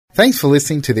Thanks for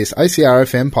listening to this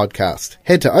OCRFM podcast.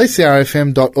 Head to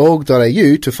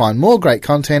ocrfm.org.au to find more great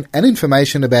content and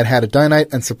information about how to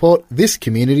donate and support this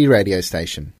community radio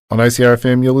station. On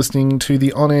OCRFM, you're listening to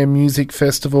the On Air Music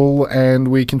Festival, and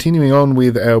we're continuing on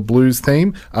with our blues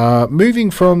theme. Moving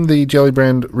from the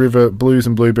Gellibrand River Blues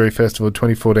and Blueberry Festival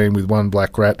 2014 with One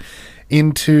Black Rat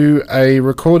into a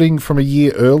recording from a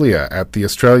year earlier at the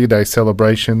Australia Day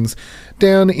celebrations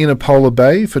down in Apollo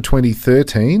Bay for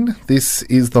 2013. This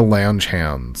is the Lounge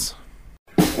Hounds.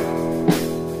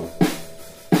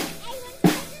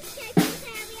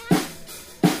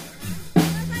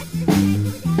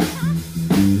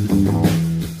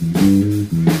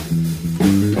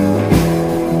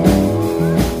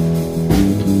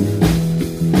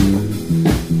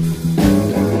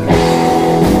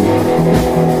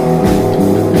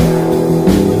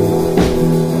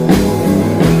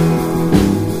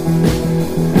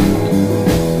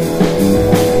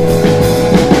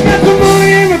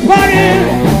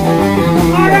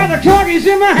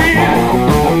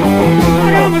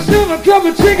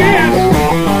 Couple tickets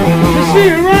to see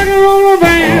a rock and roll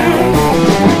band.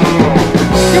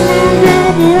 Come on,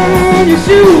 girl, put on your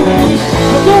shoes.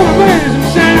 We're gonna make some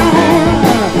sound.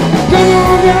 Come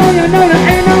on, girl, you know there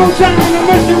ain't no time to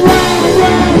mess around.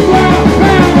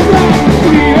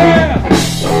 Yeah,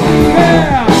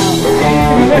 yeah.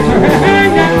 Let your hair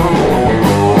hang down.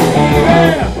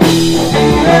 Yeah,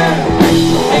 yeah.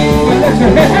 Let your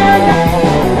hair hang down.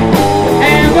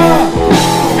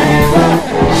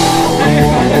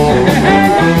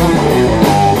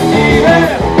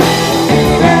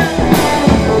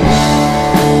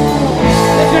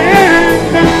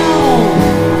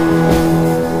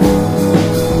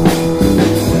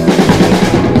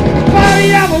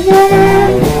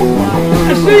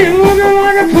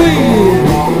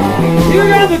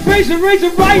 And raise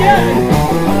it right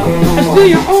and still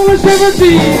you're only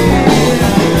 17.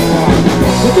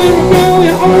 The little girl,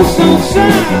 you're only so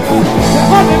sad. You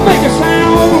hardly make a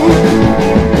sound.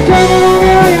 Come on,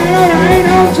 girl, you know there ain't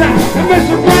no time to mess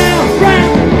around.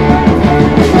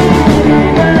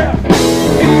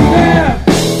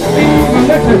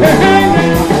 Let your hair hang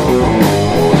down.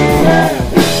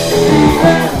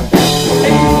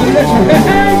 Let your hair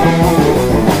hang down.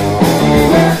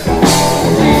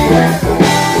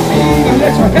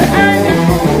 Let your head hang down.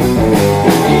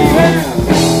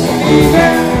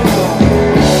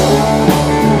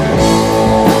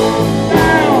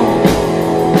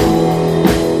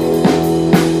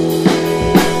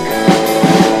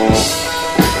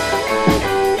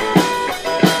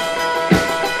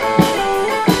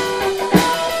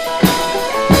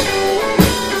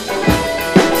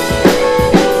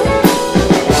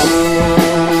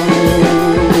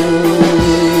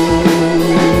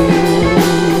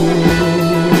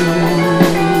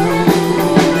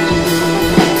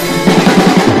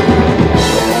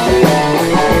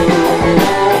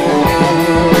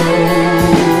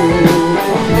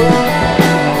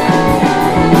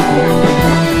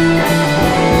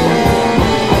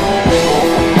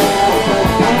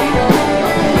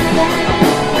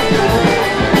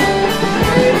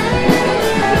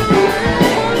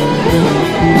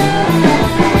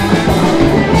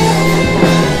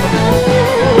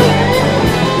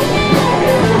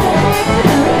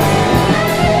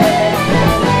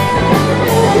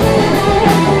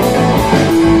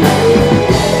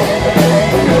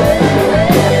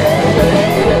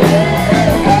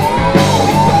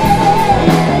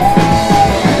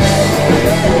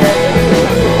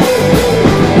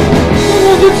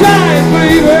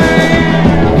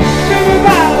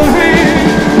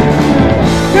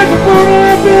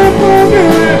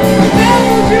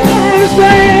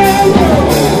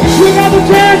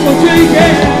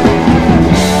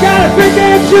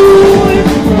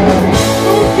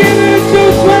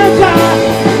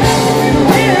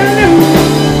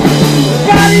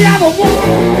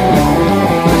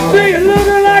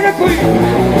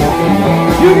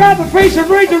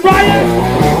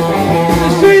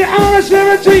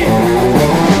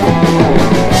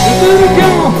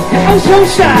 So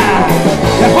shy,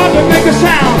 it's hard to make a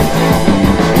sound.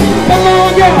 Come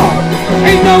on, girl,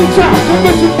 ain't no time to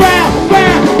mess around.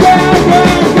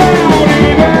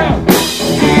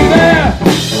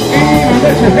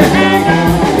 Let your head hang down.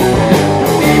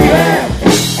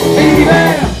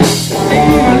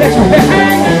 Let your head hang down. Let your head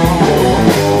hang down.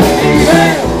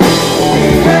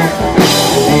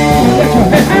 Let your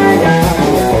head hang down.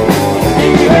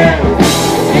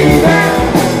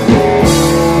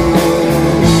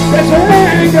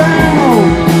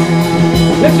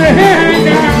 Let your head hang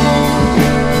down.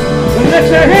 Let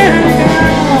your head hang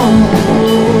down.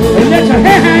 Let your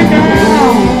head hang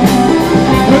down.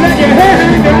 Let your head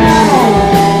hang down.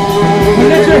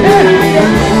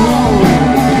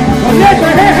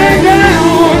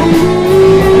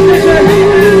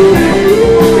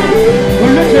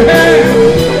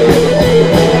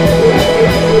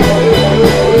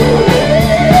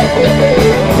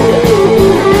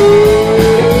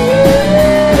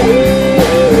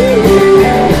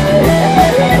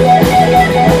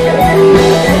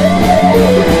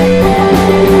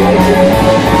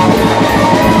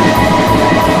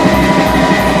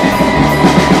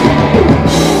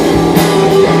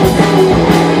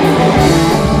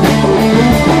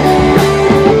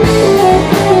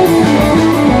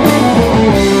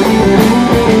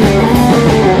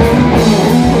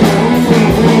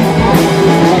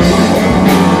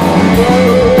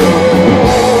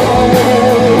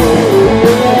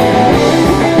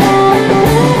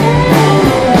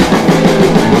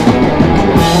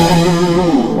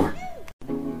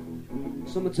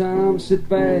 sit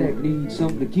back, need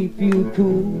something to keep you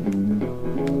cool.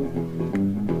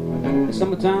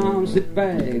 Summertime, sit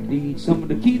back, need something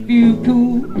to keep you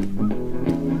cool.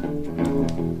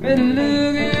 Better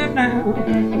look out now,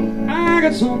 I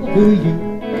got something for you.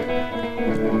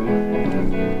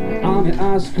 I'm your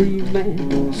ice cream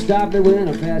man, stop me when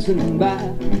I'm passing by.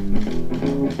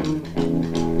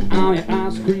 I'm your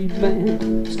ice cream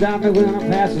man, stop me when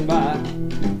I'm passing by.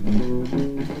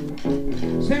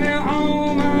 Say now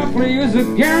all my flavors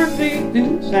are guaranteed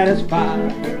to satisfy.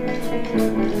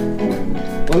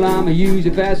 Well, I'm a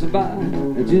usually passing by,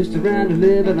 just around to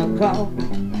live in a car.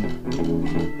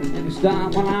 Every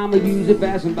stop when I'm a usually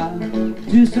passing by,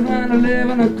 just around to live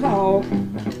in a car.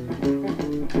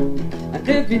 And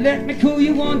if you let me cool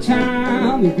you one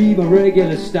time, you'll be my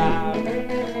regular style.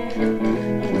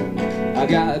 I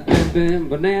got pimpin'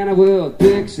 banana with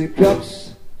Dixie cups,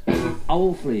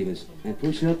 all flavors and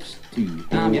push-ups too.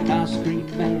 I'm your ice cream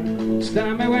man,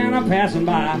 stop me when I'm passing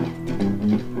by.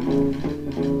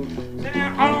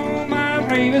 All my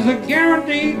flavors are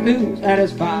guaranteed to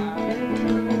satisfy.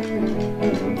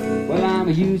 Well, I'm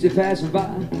a usually passing by,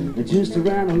 and just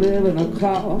around to live in a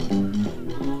car.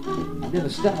 I never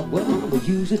stop, well, I'm a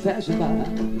usually passing by,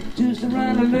 just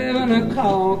around to live in a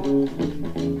car.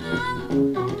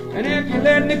 And if you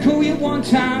let me cool you one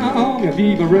time, you'll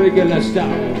be my regular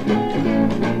stop.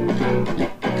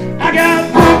 I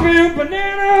got pumpkin,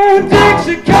 banana,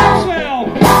 Dixie cups, well,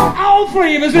 all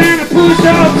flavors and a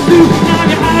push-up too. I'm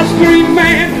your ice cream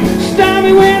man, stop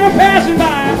me when I'm passing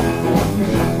by.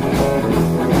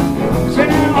 Say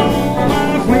now all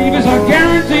my flavors are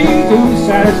guaranteed to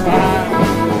satisfy.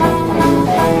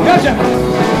 Gotcha!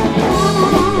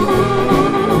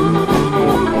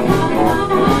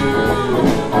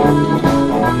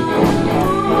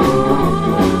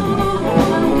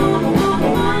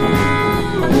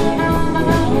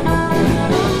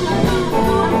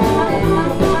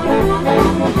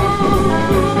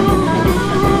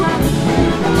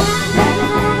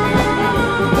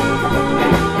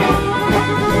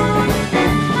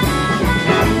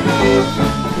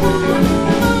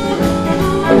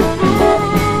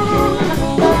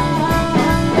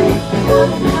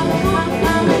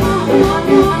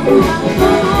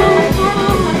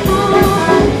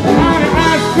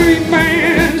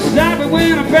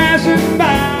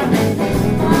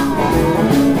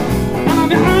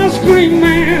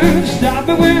 Stop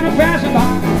me when I'm passing by.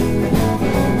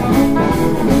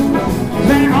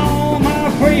 Saying all my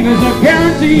flavors are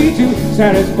guaranteed to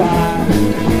satisfy.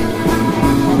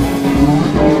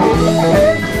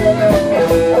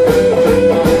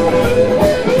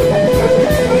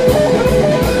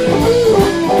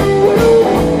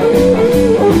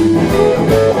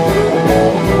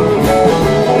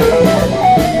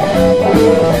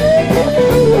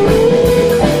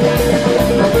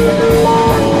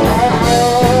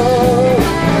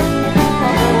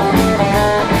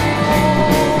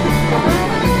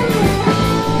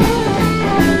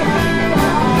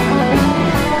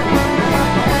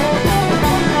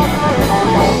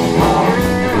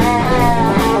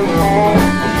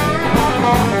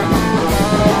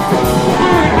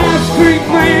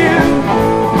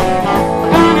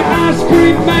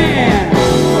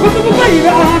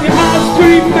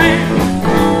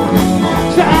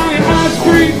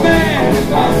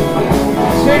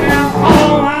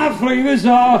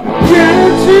 Are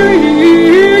guaranteed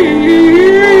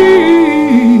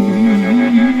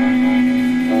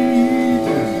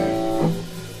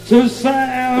to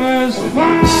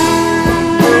satisfy.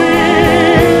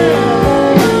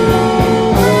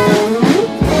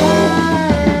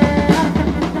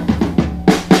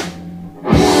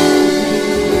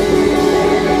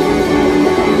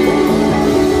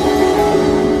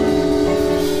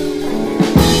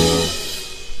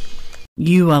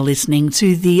 You are listening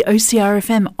to the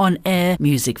OCRFM On Air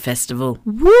Music Festival.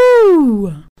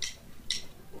 Woo!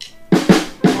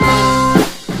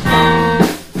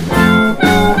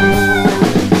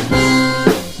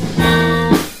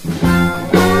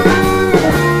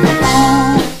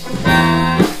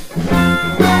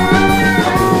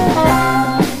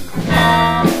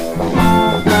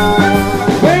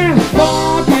 When a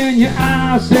spark in your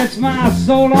eye sets my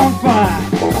soul on fire,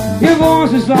 your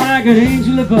voice is like an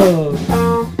angel above.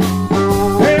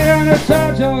 And the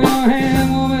touch of your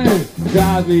hand, woman,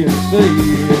 drives me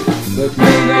insane. But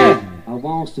baby, I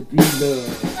want to be loved.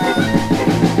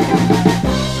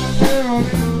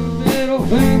 Little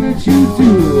thing that you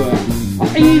do, I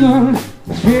even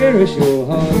cherish your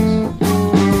hugs.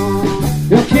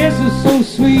 Your kiss is so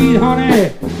sweet,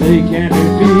 honey, they can't be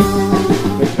beat.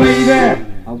 But baby,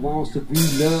 I want to be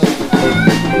loved.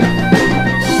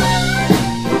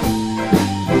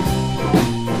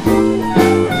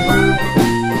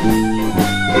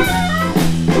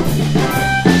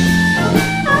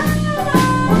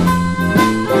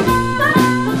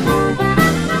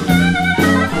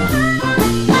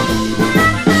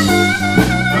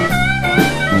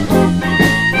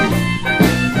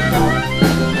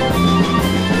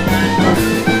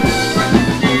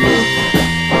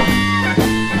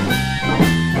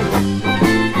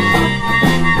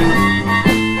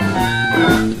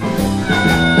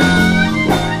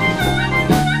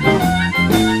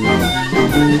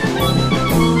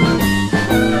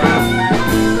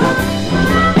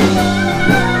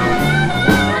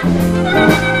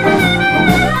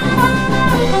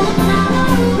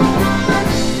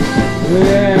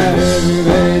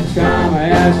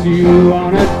 ask you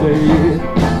on a date.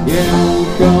 You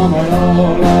don't come at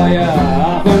all, or you're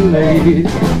often late.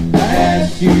 I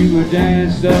ask you to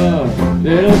dance a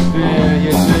little spin.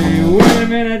 You say, wait a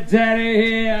minute, daddy,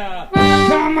 here.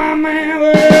 Come on, man,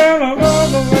 well, I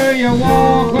love the way you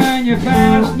walk when you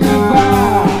pass me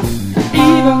by.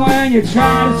 Even when you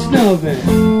try to snub it.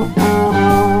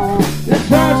 The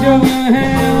touch of your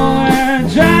hand will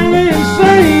drive me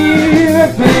insane.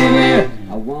 Baby,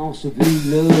 I want to be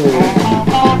loved.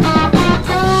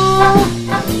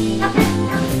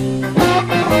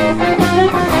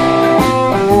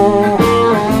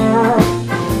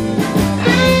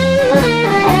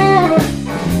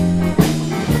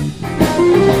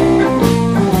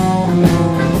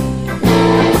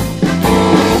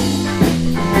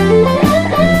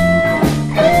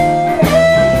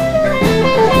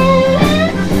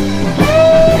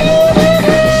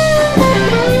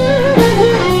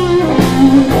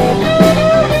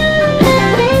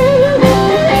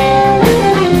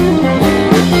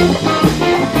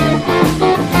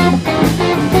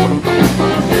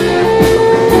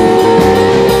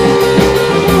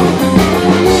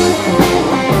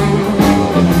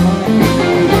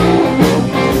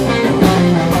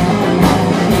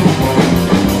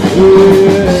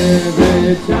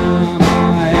 Every time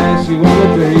I ask you on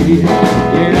a date, you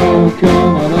don't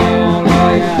come along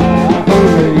like I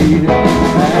parade. I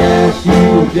ask you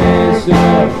to dance a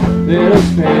little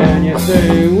spin. You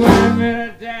say, wait a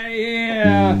minute, daddy,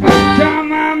 yeah.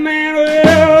 Come on, man,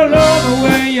 well, love the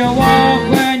way you walk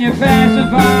when you pass it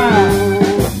by.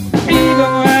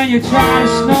 Even when you try to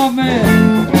snub me.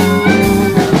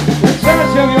 The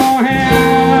touch of your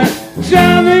hand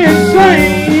drives me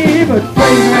insane. But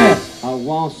baby, I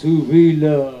want to be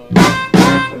loved.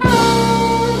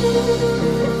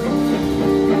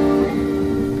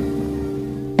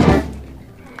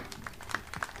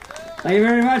 Thank you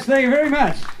very much, thank you very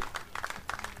much.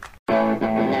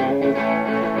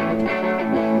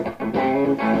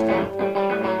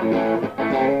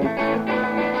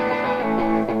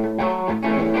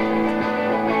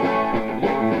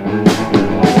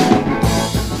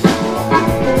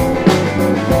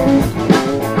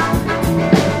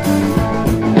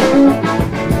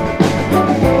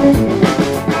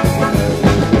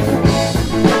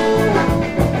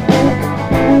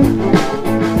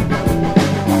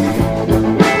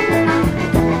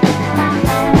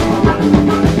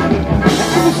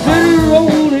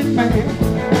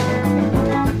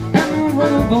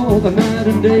 The night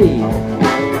and day,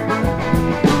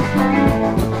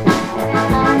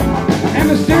 I'm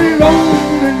a steady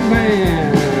rolling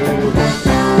man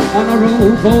on the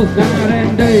road both night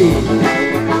and day.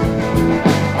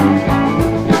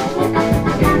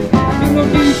 I don't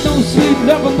need no sweet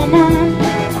love of my mom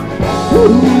who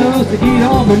loves to eat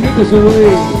all my nickels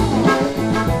away.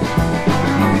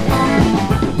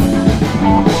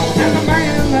 And the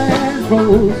man that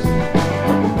rolls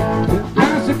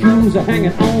are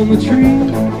hanging on the tree,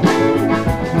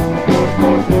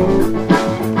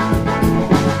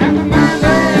 and the man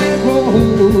that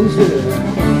rolls,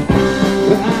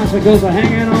 the icicles are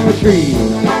hanging on the tree.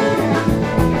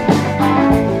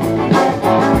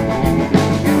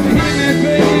 Hear me,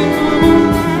 baby, mama,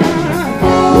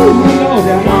 ooh, Lord,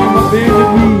 down on my bended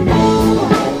knee.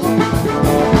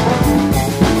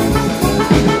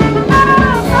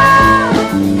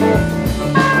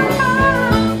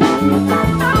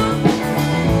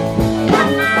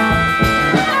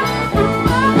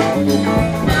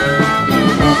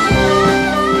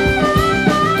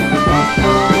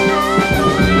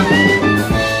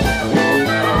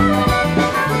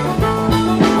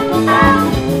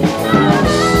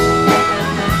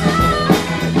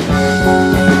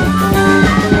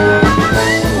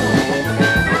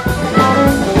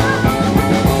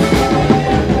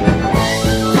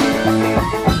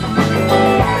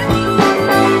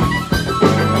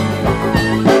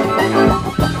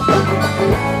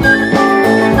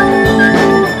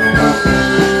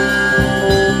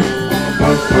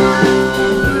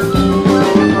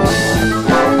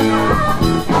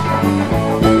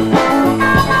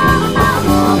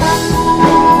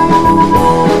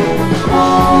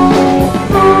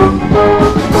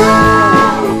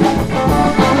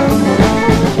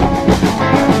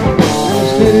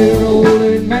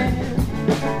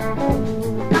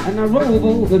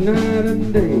 The night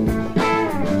and day,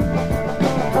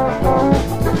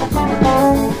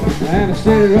 and a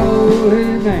steady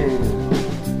rolling man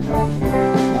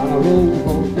on a road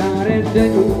both night and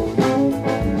day.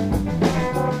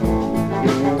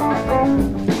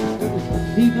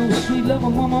 Need no sweet love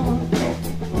of mama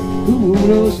who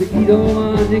loves to eat all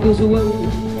my nickels away.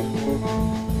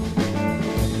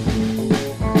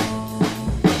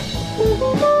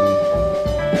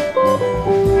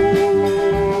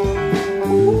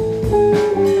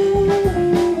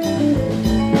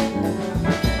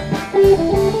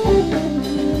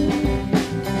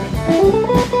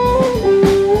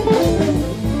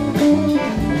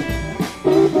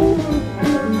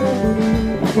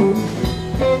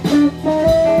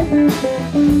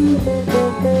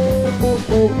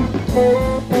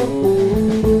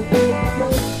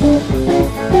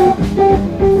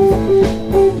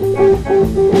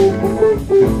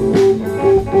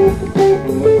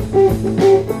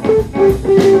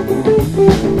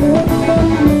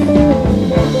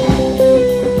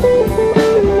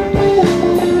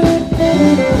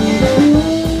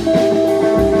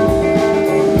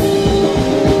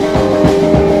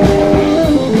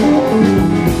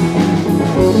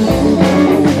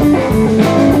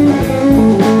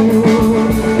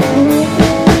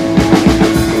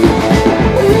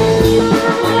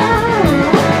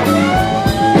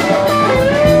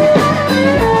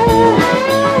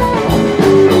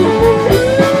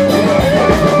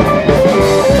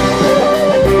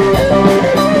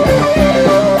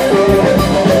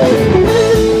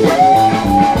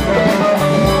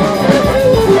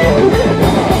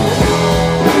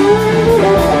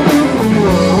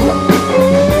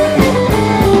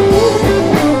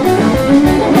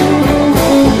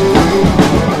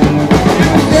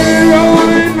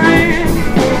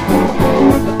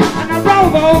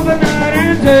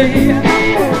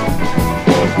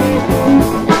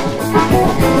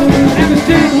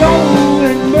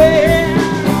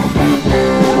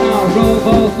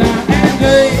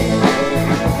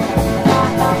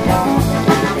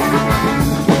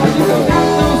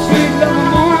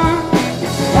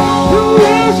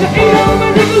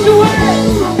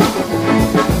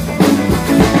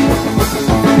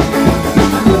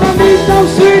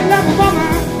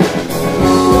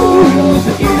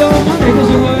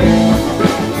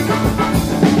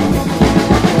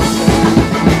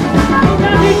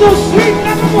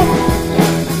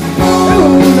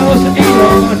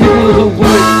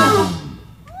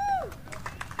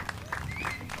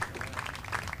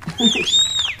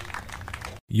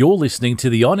 You're listening to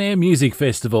the On Air Music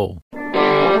Festival.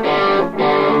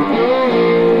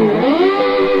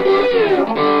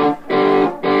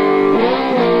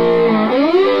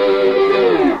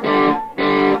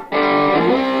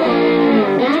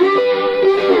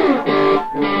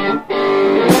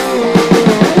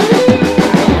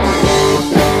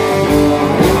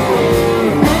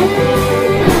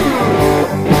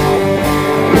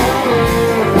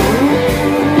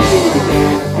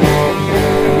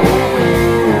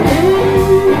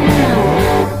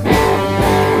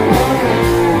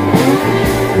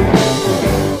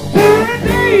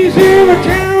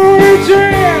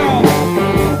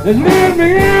 Has led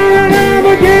me out and I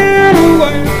began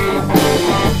away.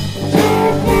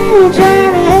 Some fool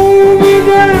trying to hold me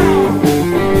down.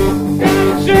 Got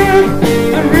the chance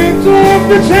and ripped off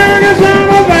the tag as I'm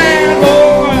a bad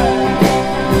boy.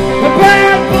 A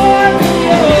bad boy for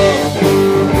love.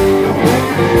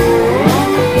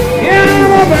 Yeah,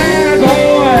 I'm a bad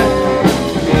boy.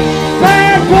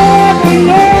 Bad boy for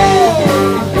love.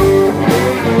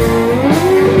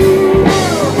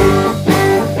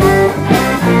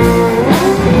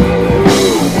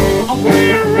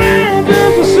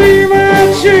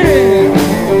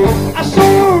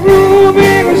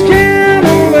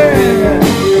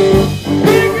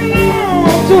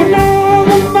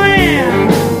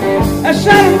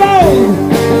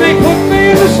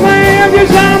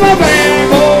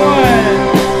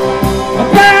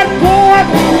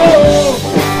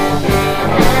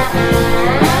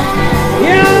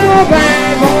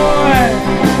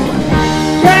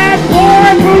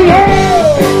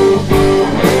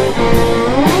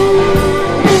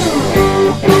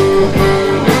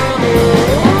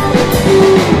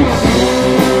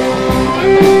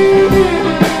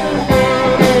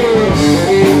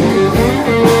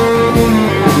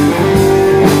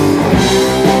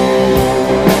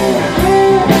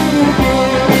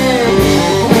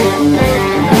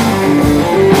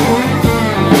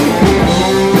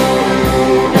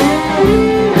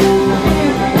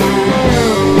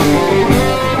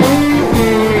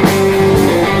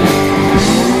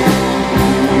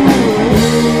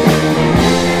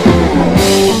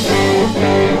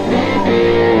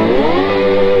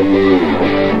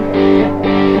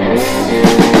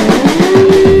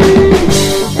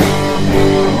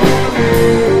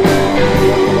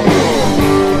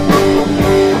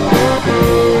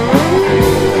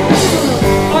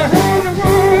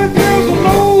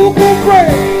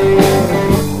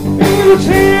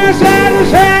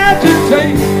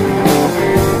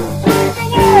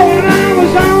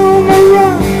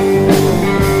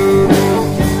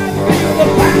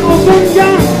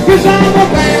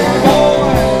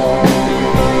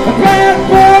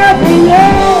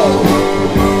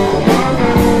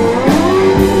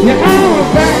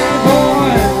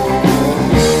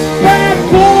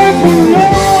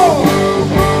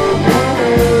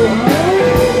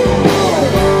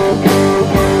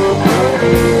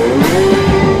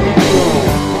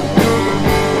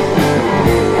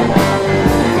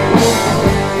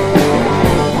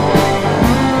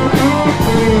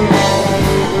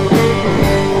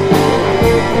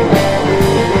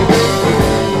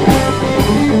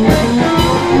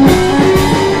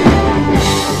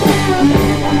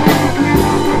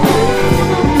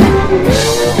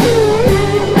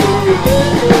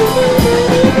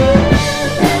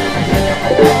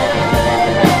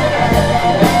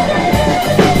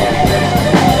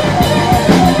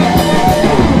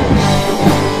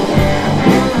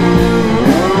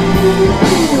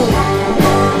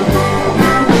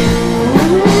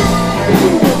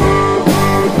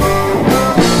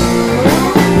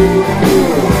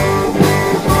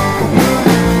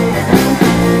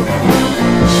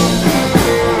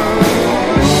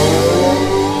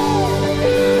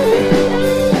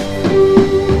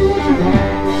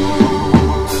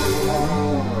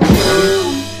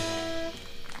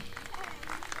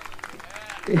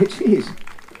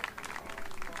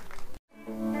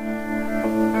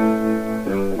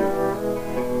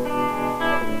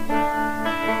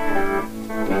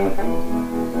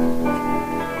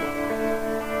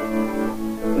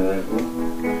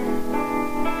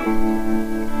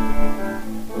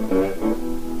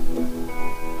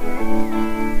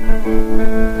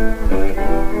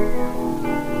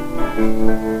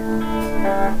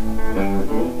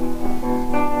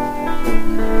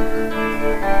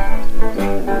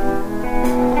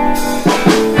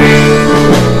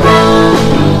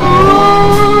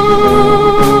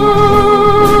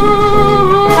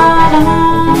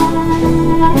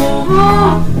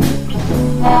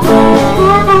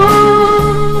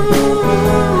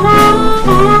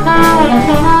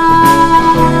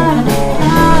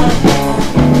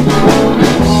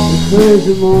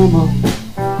 Crazy mama,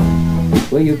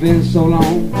 where you been so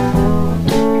long?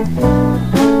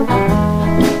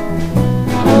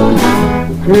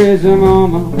 Crazy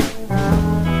mama,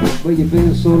 where you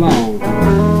been so long?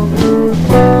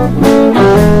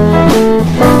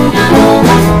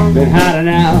 Been hiding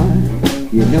out,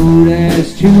 you know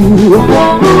that's true.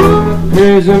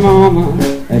 Crazy mama,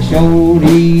 I sure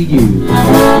need you.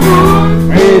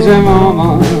 Crazy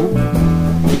mama,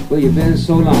 where you been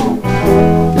so long?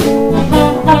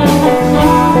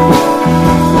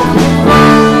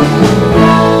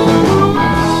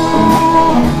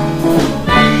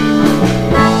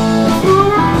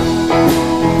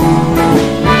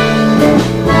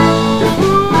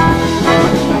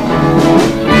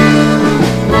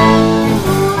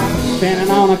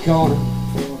 Standing on a corner,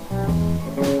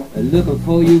 looking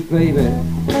for you, baby.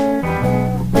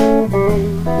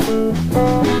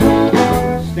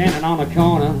 Standing on a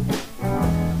corner,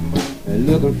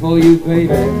 looking for you,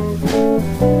 baby.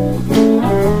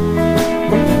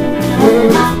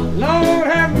 Lord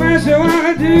have mercy,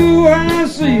 what do I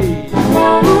see?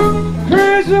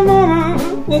 Crazy mama,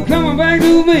 well, coming back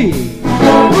to me.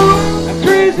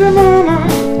 Crazy mama,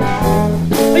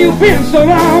 you've been so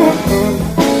long.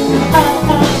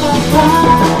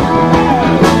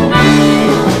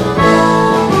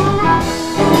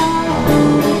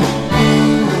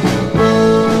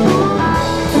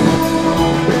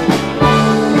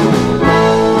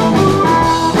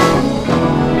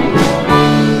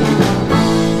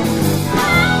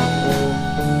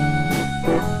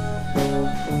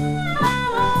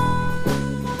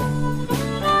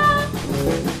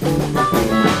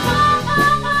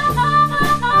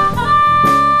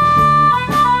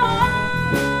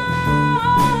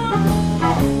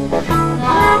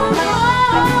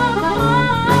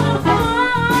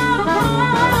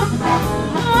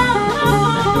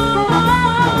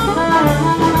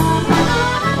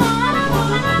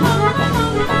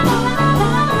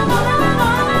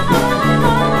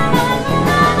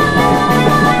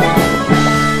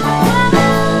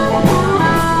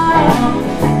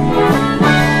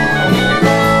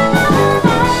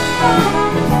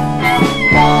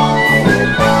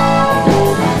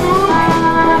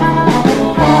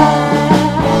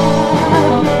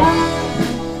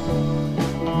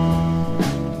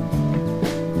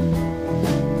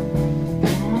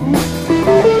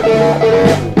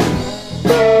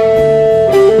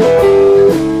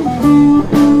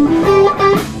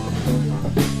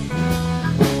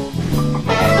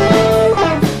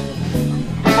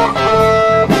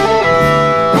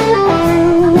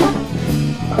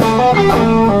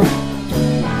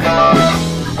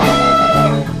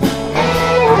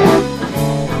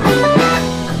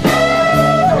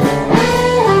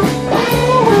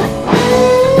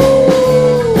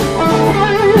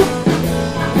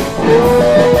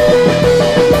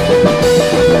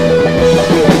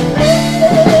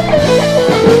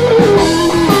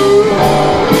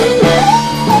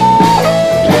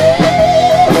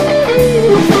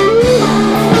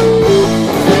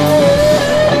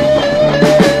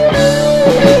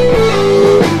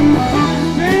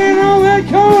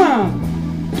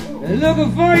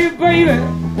 Looking for you, baby.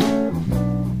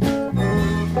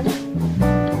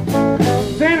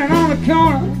 Standing on the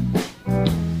corner,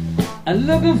 I'm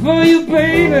looking for you,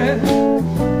 baby.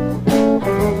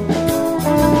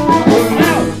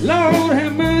 Now, Lord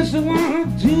have mercy,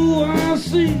 what do I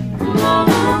see?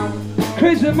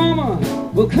 Crazy mama,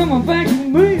 well, coming back to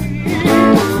me.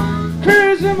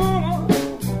 Crazy mama,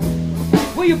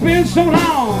 where you been so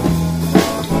long?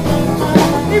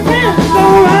 You been so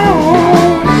long.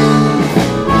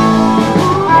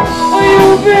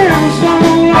 You've been so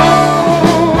long.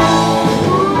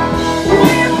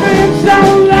 We've been so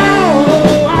long.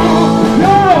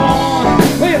 Lord,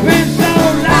 we've been so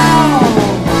long.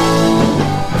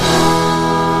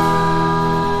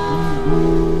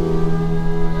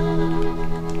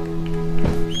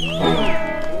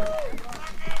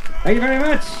 Thank you very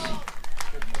much.